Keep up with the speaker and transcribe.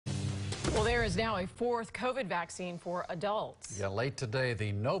Well, there is now a fourth COVID vaccine for adults. Yeah, late today,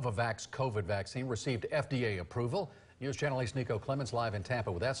 the Novavax COVID vaccine received FDA approval. News Channel 8's Nico Clements live in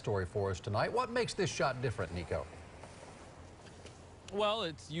Tampa with that story for us tonight. What makes this shot different, Nico? Well,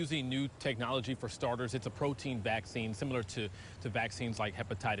 it's using new technology for starters. It's a protein vaccine similar to vaccines like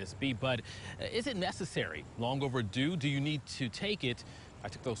hepatitis B. But is it necessary? Long overdue? Do you need to take it? I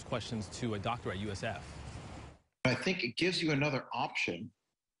took those questions to a doctor at USF. I think it gives you another option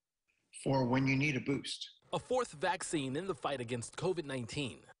for when you need a boost. A fourth vaccine in the fight against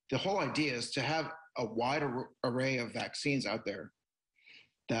COVID-19. The whole idea is to have a wide array of vaccines out there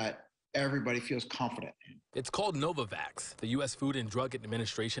that everybody feels confident in. It's called Novavax. The U.S. Food and Drug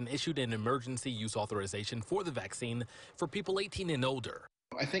Administration issued an emergency use authorization for the vaccine for people 18 and older.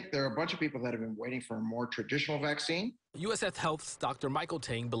 I think there are a bunch of people that have been waiting for a more traditional vaccine. USF Health's Dr. Michael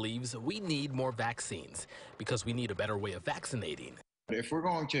Tang believes we need more vaccines because we need a better way of vaccinating. If we're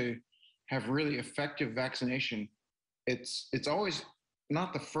going to have really effective vaccination, it's always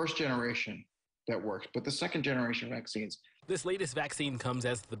not the first generation that works, but the second generation vaccines. This latest vaccine comes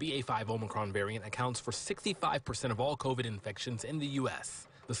as the BA.5 Omicron variant accounts for 65% of all COVID infections in the U.S.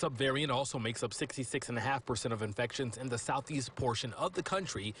 The subvariant also makes up 66.5% of infections in the southeast portion of the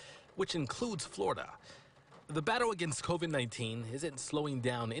country, which includes Florida. The battle against COVID-19 isn't slowing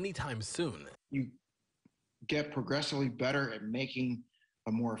down anytime soon. You get progressively better at making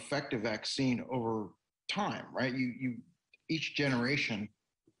a more effective vaccine over time, right? Each generation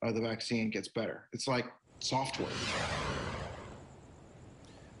of the vaccine gets better. It's like software.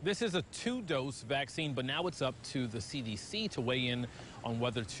 This is a 2-dose vaccine, but now it's up to the CDC to weigh in on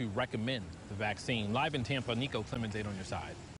whether to recommend the vaccine. Live in Tampa, Nico Clements, 8 on your side.